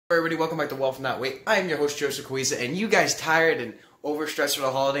Everybody, welcome back to Wealth Not Wait. I am your host, Joseph Coizza, and you guys tired and overstressed for the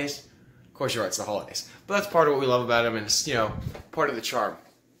holidays? Of course you're right, it's the holidays. But that's part of what we love about them, and it's, part of the charm.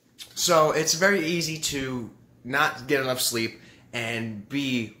 So it's very easy to not get enough sleep and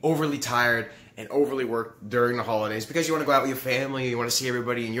be overly tired and overly worked during the holidays because you want to go out with your family, you want to see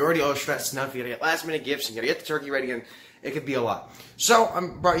everybody, and you're already all stressed enough, you gotta get last minute gifts, and you gotta get the turkey ready, and it could be a lot. So I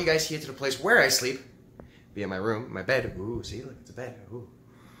brought you guys here to the place where I sleep, be in my room, my bed. Ooh, see, look, it's a bed. Ooh.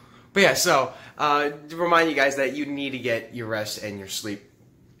 But yeah, so to remind you guys that you need to get your rest and your sleep.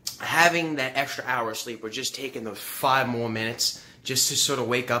 Having that extra hour of sleep or just taking those 5 more minutes just to sort of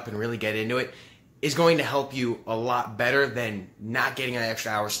wake up and really get into it is going to help you a lot better than not getting an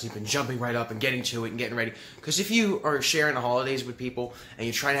extra hour of sleep and jumping right up and getting to it and getting ready. Because if you are sharing the holidays with people and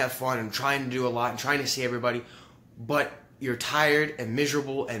you're trying to have fun and trying to do a lot and trying to see everybody, but you're tired and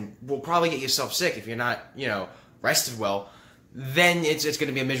miserable and will probably get yourself sick if you're not, rested well, then it's going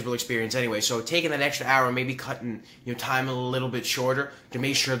to be a miserable experience anyway. So taking that extra hour, maybe cutting your time a little bit shorter to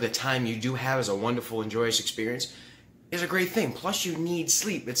make sure the time you do have is a wonderful, enjoyable experience is a great thing. Plus, you need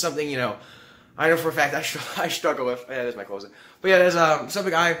sleep. It's something, I know for a fact I struggle with. Yeah, there's my closet. But yeah, there's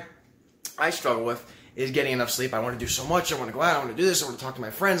something I struggle with is getting enough sleep. I want to do so much. I want to go out. I want to do this. I want to talk to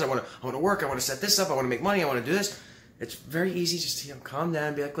my friends. I want to work. I want to set this up. I want to make money. I want to do this. It's very easy just to calm down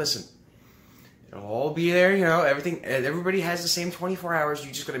and be like, listen, it'll all be there, everybody has the same 24 hours.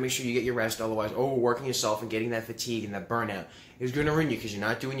 You just got to make sure you get your rest. Otherwise, overworking yourself and getting that fatigue and that burnout is going to ruin you because you're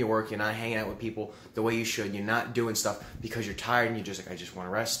not doing your work. You're not hanging out with people the way you should. You're not doing stuff because you're tired and you're just like, I just want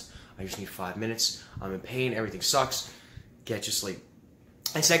to rest. I just need 5 minutes. I'm in pain. Everything sucks. Get your sleep.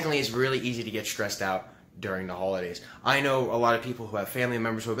 And secondly, it's really easy to get stressed out during the holidays. I know a lot of people who have family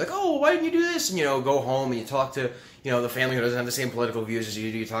members who are like, oh, why didn't you do this? And, go home and you talk to, the family who doesn't have the same political views as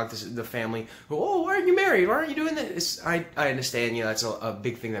you do. You talk to the family who, oh, why aren't you married? Why aren't you doing this? I understand, that's a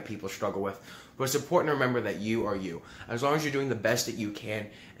big thing that people struggle with. But it's important to remember that you are you. As long as you're doing the best that you can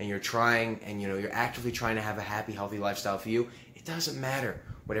and you're trying and, you're actively trying to have a happy, healthy lifestyle for you, it doesn't matter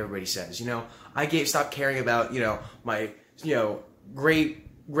what everybody says. I stopped caring about, my, great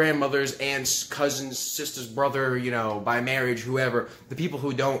grandmother's, aunts, cousins, sister's brother, by marriage, whoever, the people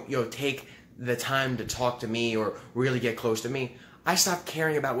who don't, take the time to talk to me or really get close to me. I stopped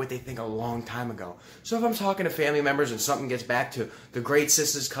caring about what they think a long time ago. So if I'm talking to family members and something gets back to the great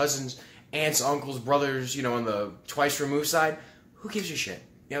sisters, cousins, aunts, uncles, brothers, on the twice removed side, who gives a shit?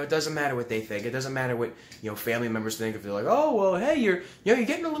 It doesn't matter what they think. It doesn't matter what, family members think. If they're like, oh, well, hey, you're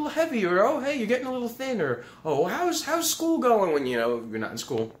getting a little heavy, or, oh, hey, you're getting a little thin, or, oh, how's school going when, you're not in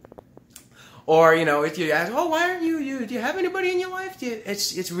school? Or, if you ask, oh, why aren't you, do you have anybody in your life?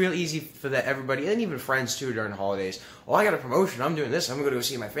 It's real easy for that everybody, and even friends, too, during the holidays. Oh, I got a promotion. I'm doing this. I'm going to go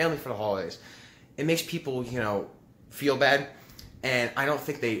see my family for the holidays. It makes people, feel bad, and I don't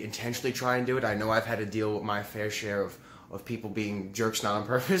think they intentionally try and do it. I know I've had to deal with my fair share of people being jerks, not on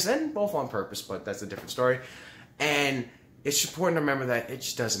purpose, and both on purpose, but that's a different story. And it's important to remember that it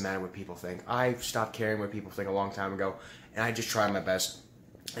just doesn't matter what people think. I stopped caring what people think a long time ago, and I just try my best.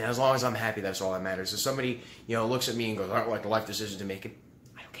 And as long as I'm happy, that's all that matters. If somebody, looks at me and goes, I don't like the life decision to make it,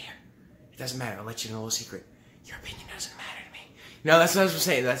 I don't care. It doesn't matter. I'll let you know a little secret. Your opinion doesn't matter to me. That's what I'm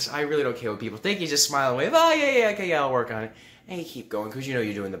saying. I really don't care what people think. You just smile away. Oh, yeah, okay, yeah, I'll work on it. And you keep going because you're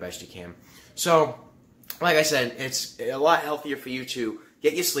doing the best you can. So, like I said, it's a lot healthier for you to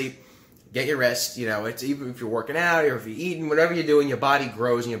get your sleep, get your rest. It's even if you're working out or if you're eating, whatever you're doing, your body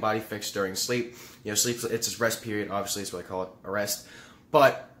grows and your body fixes during sleep. Sleep, it's a rest period. Obviously, that's what I call it, a rest.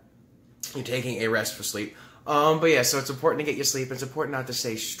 But you're taking a rest for sleep. But yeah, so it's important to get your sleep. It's important not to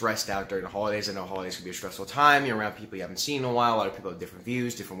stay stressed out during the holidays. I know holidays can be a stressful time. You're around people you haven't seen in a while. A lot of people have different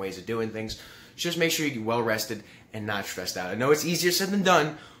views, different ways of doing things. Just make sure you're well rested and not stressed out. I know it's easier said than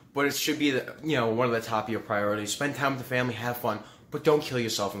done, but it should be one of the top of your priorities. Spend time with the family, have fun, but don't kill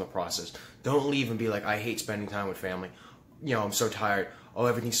yourself in the process. Don't leave and be like, I hate spending time with family. I'm so tired. Oh,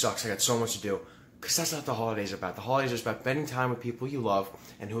 everything sucks. I got so much to do. Because that's not what the holidays are about. The holidays are about spending time with people you love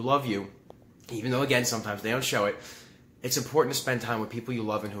and who love you. Even though, again, sometimes they don't show it. It's important to spend time with people you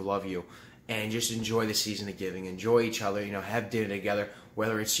love and who love you. And just enjoy the season of giving. Enjoy each other. Have dinner together.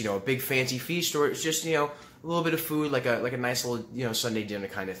 Whether it's, a big fancy feast or it's just, a little bit of food, like a nice little, Sunday dinner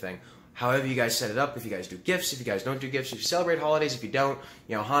kind of thing. However you guys set it up, if you guys do gifts, if you guys don't do gifts, if you celebrate holidays, if you don't,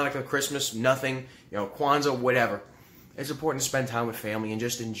 Hanukkah, Christmas, nothing, Kwanzaa, whatever. It's important to spend time with family and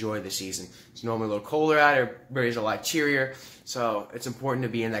just enjoy the season. It's normally a little colder out, everybody's a lot cheerier, so it's important to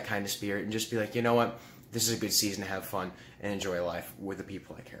be in that kind of spirit and just be like, you know what, this is a good season to have fun and enjoy life with the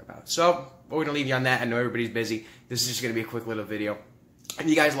people I care about. So, we're going to leave you on that. I know everybody's busy. This is just going to be a quick little video. If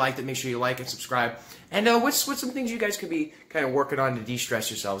you guys liked it, make sure you like and subscribe. And what's some things you guys could be kind of working on to de-stress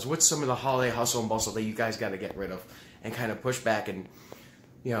yourselves? What's some of the holiday hustle and bustle that you guys got to get rid of and kind of push back and,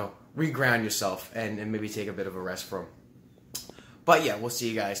 you know, reground yourself and maybe take a bit of a rest from? But yeah, we'll see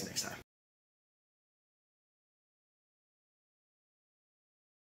you guys next time.